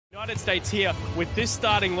United States here with this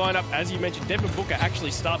starting lineup. As you mentioned, Devin Booker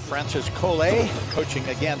actually starts. Francis Collet coaching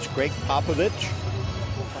against Greg Popovich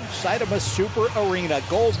from Saitama Super Arena.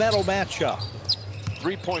 Gold medal matchup.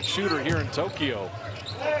 Three-point shooter here in Tokyo.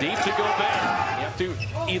 Deep to Gobert. You have to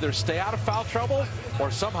either stay out of foul trouble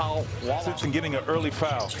or somehow wall off. And getting an early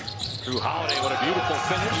foul. Drew Holiday, what a beautiful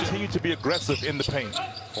finish. Continue to be aggressive in the paint.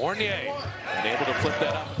 Fournier, and able to flip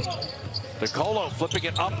that up. DeColo flipping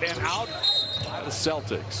it up and out by the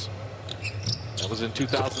Celtics. That was in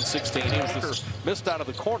 2016. He was missed out of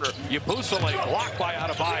the corner. Yabusele blocked by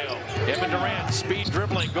Adebayo. Kevin Durant speed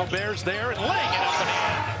dribbling. Gobert's there and laying it up and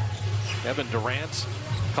in. Kevin Durant,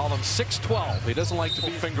 call him 6'12". He doesn't like to be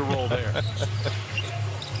finger roll there.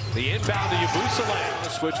 The inbound to Yabusele.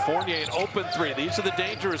 Switch Fournier an open three. These are the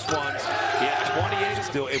dangerous ones. He had 28.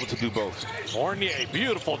 Still able to do both. Fournier,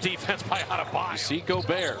 beautiful defense by Adebayo. You see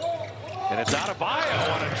Gobert. And it's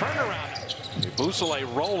Adebayo on a turnaround.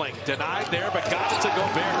 Yabusele rolling, denied there, but got it to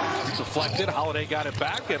Gobert. Deflected, Holiday got it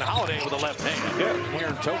back, and Holiday with a left hand. Yeah. Here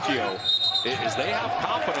in Tokyo, is they have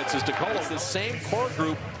confidence as DeColo, the same core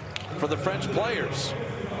group for the French players.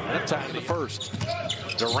 That time the first.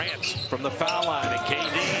 Durant from the foul line, and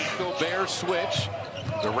KD. Gobert switch.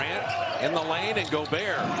 Durant in the lane, and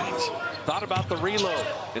Gobert thought about the reload.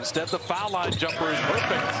 Instead, the foul line jumper is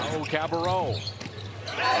perfect. Oh, Cabarrot.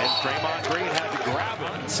 And Draymond Green had to grab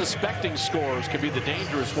it. Unsuspecting scores can be the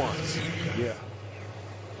dangerous ones. Yeah.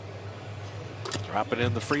 Dropping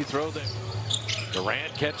in the free throw there.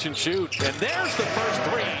 Durant catch and shoot. And there's the first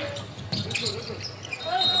three.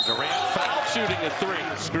 And Durant foul shooting a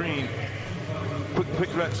three. Screen. Quick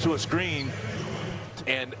threats to a screen.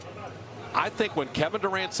 And I think when Kevin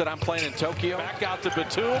Durant said, I'm playing in Tokyo, back out to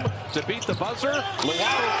Batum to beat the buzzer, Luau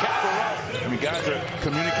Cabarrot. I mean, guys are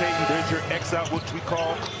communicating. There's your X out, which we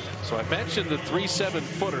call. So I mentioned the 3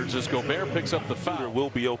 7-footers as Gobert picks up the foul. Will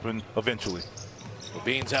be open eventually.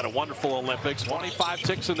 Beans had a wonderful Olympics. 25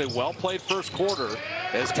 ticks in the well-played first quarter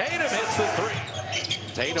as Tatum hits the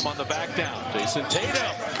three. Tatum on the back down. Jason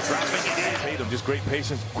Tatum dropping it in. Tatum, just great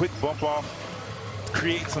patience, quick bump off,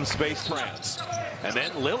 create some space. France. And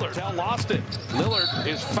then Lillard lost it. Lillard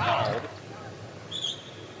is fouled.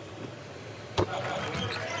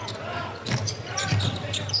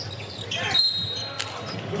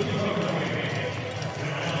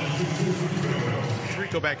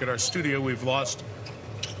 Go back at our studio. We've lost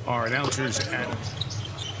our announcers. And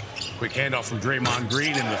quick handoff from Draymond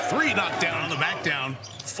Green, and the three knocked down on the back down.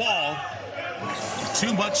 Fall.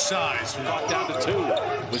 Too much size. Knocked down to 2.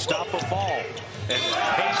 Mustafa Fall. And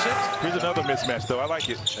patient. Here's another mismatch, though. I like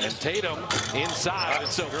it. And Tatum inside.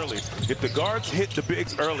 It's so early. If the guards hit the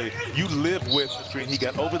bigs early, you live with the screen. He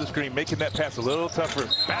got over the screen, making that pass a little tougher.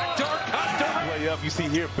 Backdoor cut. Play up. You see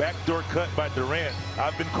here, backdoor cut by Durant.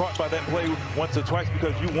 I've been caught by that play once or twice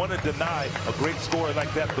because you want to deny a great scorer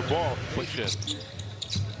like that the ball. Push it.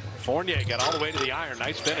 Fournier got all the way to the iron.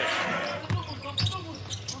 Nice finish.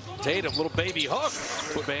 Tatum, little baby hook.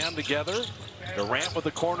 Put Bam together. Durant with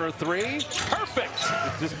the corner three. Perfect.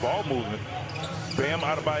 It's just ball movement. Bam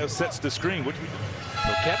Adebayo sets the screen.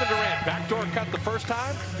 So Kevin Durant, backdoor cut the first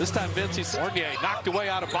time. This time Vince Fournier knocked away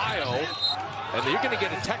Adebayo. And you're going to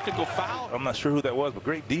get a technical foul. I'm not sure who that was, but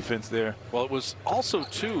great defense there. Well, it was also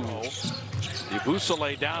 2.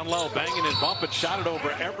 Yabusele down low, banging and bumping, shot it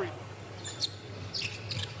over every.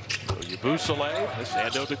 So Yabusele,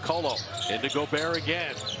 Sando DeColo, into Gobert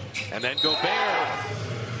again. And then Gobert.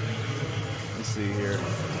 Let's see here.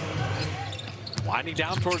 Winding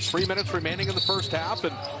down towards 3 minutes remaining in the first half.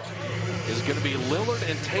 And is going to be Lillard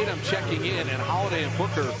and Tatum checking in, and Holiday and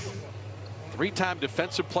Booker. 3-time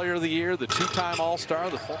Defensive Player of the Year, the 2-time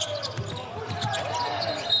All-Star.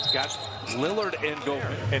 Got Lillard and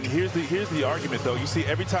Gobert. And here's the argument, though. You see,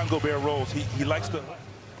 every time Gobert rolls, he likes to.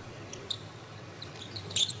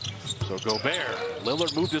 So Gobert,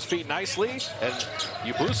 Lillard moved his feet nicely, and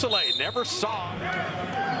Yabusele never saw.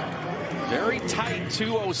 Very tight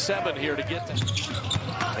 2:07 here to get to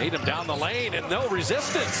Tatum down the lane, and no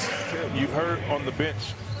resistance. You heard on the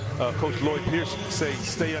bench Coach Lloyd Pierce say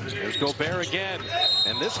stay under. There's Gobert again,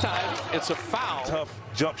 and this time it's a foul. Tough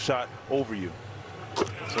jump shot over you.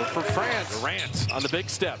 So for France, Durant on the big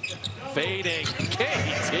step, fading,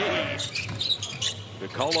 KD.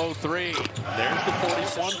 DeColo three. There's the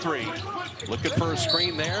 41-3. Looking for a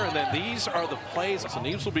screen there, and then these are the plays. And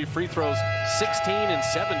these will be free throws 16 and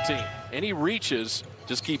 17. Any reaches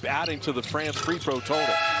just keep adding to the France free throw total.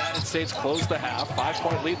 United States close the half.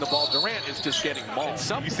 5-point lead in the ball. Durant is just getting mauled.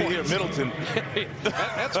 You see here Middleton.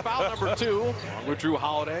 That's foul number 2 with Drew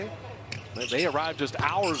Holiday. They arrived just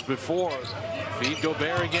hours before. Feed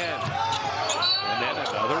Gobert again. And then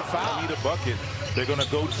another Another foul. Need a bucket. They're going to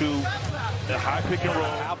go to the high pick and roll.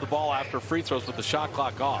 Have the ball after free throws with the shot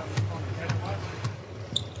clock off.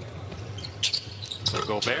 So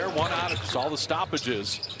Gobert, one out of all the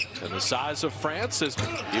stoppages. And the size of France is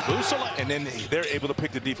Yabusele. And then they're able to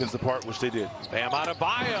pick the defense apart, which they did. Bam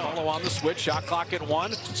Adebayo. Follow on the switch. Shot clock at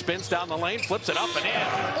 1. Spins down the lane. Flips it up and in.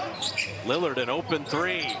 Lillard an open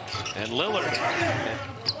 3. And Lillard. And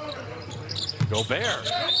Gobert.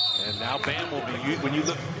 And now Bam will be. When you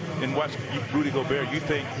look and watch Rudy Gobert, you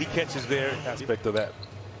think he catches their aspect of that.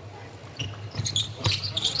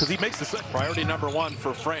 Because he makes the set. Priority number 1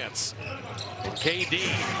 for France. And KD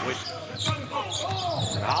with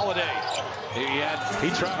Holiday.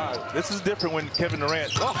 He tried. This is different when Kevin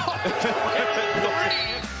Durant.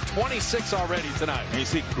 26 already tonight. And you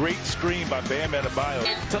see great screen by Bam Adebayo.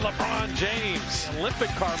 To LeBron James. Olympic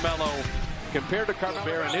Carmelo compared to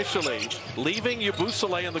Carmelo initially, leaving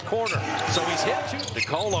Yabusele in the corner. So he's hit to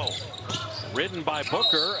DeColo. Ridden by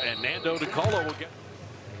Booker, and Nando DeColo will get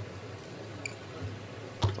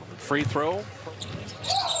free throw.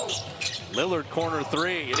 Lillard corner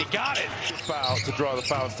 3, and he got it. Foul to draw the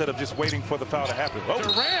foul instead of just waiting for the foul to happen. Oh,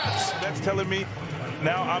 Durant. That's telling me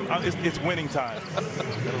now it's winning time.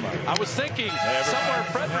 I was thinking somewhere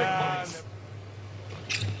Frederick.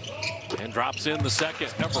 And drops in the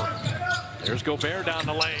second. There's Gobert down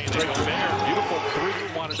the lane. And Gobert, beautiful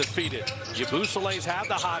 3, wanted to feed it. Yabusele's had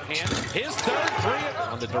the hot hand. His third 3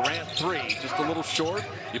 on the Durant 3, just a little short.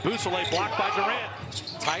 Yabusele blocked by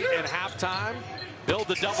Durant. Tight at halftime. Build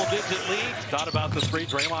the double-digit lead. Thought about the 3.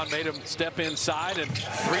 Draymond made him step inside, and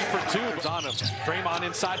 3 for 2 was on him. Draymond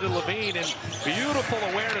inside to Levine, and beautiful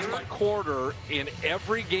awareness by quarter in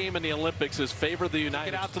every game in the Olympics has favored the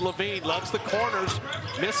United. Out to Levine, loves the corners,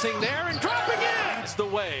 missing there and dropping in. It's the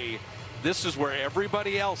way. This is where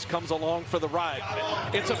everybody else comes along for the ride.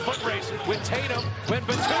 It's a foot race with Tatum, when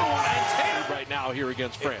Batum and Tatum right now here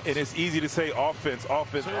against France. And it's easy to say offense. Luau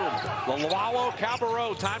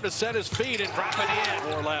Cabarrot, time to set his feet and drop it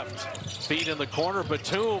in. 4 left. Feet in the corner.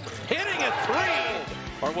 Batum hitting a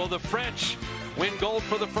 3. Or will the French win gold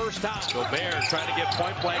for the first time? Gobert trying to get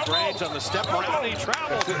point-blank range on the step around. He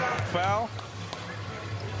travels. Foul.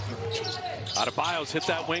 Adebayo's hit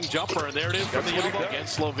that wing jumper, and there it is from the elbow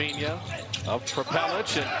against Slovenia of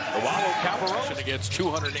Prepelic, and Luau Cabarrot against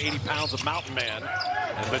 280 pounds of Mountain Man.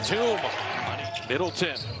 And Batum,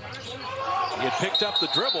 Middleton. He had picked up the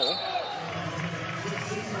dribble.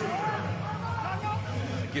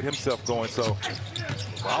 Get himself going, so.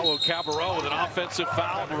 Luau Cabarrot with an offensive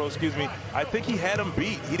foul. Excuse me. I think he had him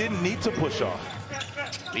beat. He didn't need to push off.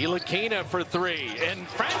 Ntilikina for 3, and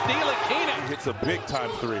Frank Ntilikina hits a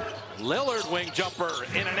big-time 3. Lillard wing jumper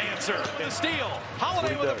in an answer. And steal.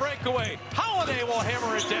 Holiday with a breakaway. Holiday will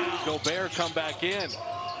hammer it down. Gobert come back in.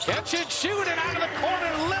 Catch it, shoot it out of the corner.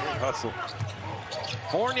 Lillard. Hustle.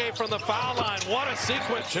 Fournier from the foul line. What a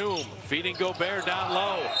sequence. Batum feeding Gobert down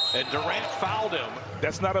low, and Durant fouled him.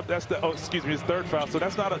 That's his 3rd foul. So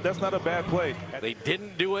that's not a bad play. They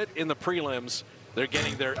didn't do it in the prelims. They're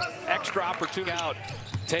getting their extra opportunity out.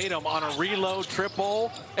 Tatum on a reload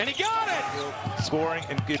triple, and he got it! Scoring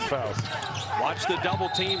and getting fouls. Watch the double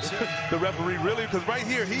teams. The referee really, because right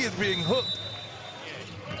here, he is being hooked.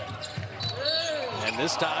 And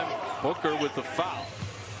this time, Booker with the foul.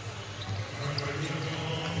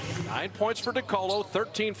 9 points for DeColo,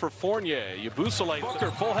 13 for Fournier. Yabusele, Booker,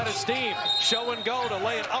 full head of steam. Show and go to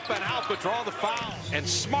lay it up and out, but draw the foul. And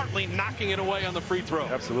smartly knocking it away on the free throw.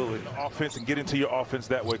 Absolutely. Offense, and get into your offense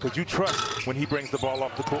that way, because you trust when he brings the ball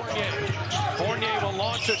off the court. Fournier will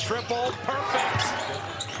launch a triple. Perfect.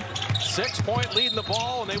 6-point lead in the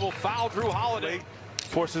ball, and they will foul Jrue Holiday.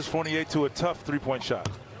 Forces Fournier to a tough 3-point shot.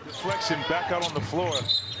 Deflection back out on the floor.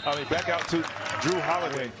 Back out to Jrue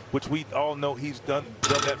Holiday, which we all know he's done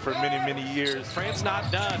that for many, many years. France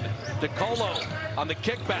not done. DeColo on the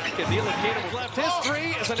kickback, and Ntilikina was left. His 3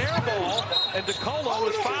 is an air ball, and DeColo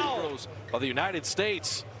is fouled by the United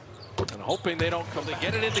States. And hoping they don't come to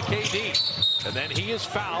get it into KD. And then he is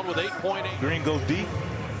fouled with 8.8. Green goes deep.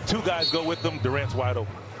 2 guys go with them. Durant's wide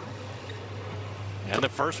open. And the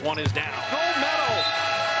first one is down. Gold medal.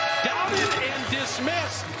 Doubted and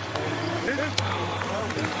dismissed.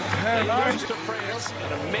 To France,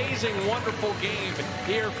 an amazing, wonderful game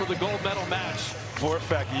here for the gold medal match. For a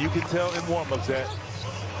fact, you can tell in warm-ups that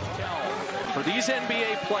for these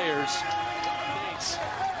NBA players,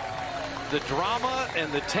 the drama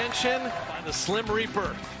and the tension by the Slim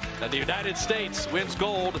Reaper. And the United States wins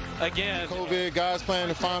gold again. COVID guys playing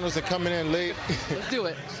the finals and coming in late. Let's do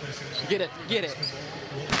it. Get it. Get it.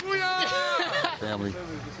 Family.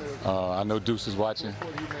 I know Deuce is watching.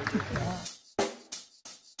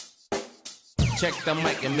 Check the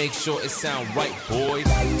mic and make sure it sound right,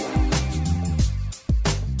 boys.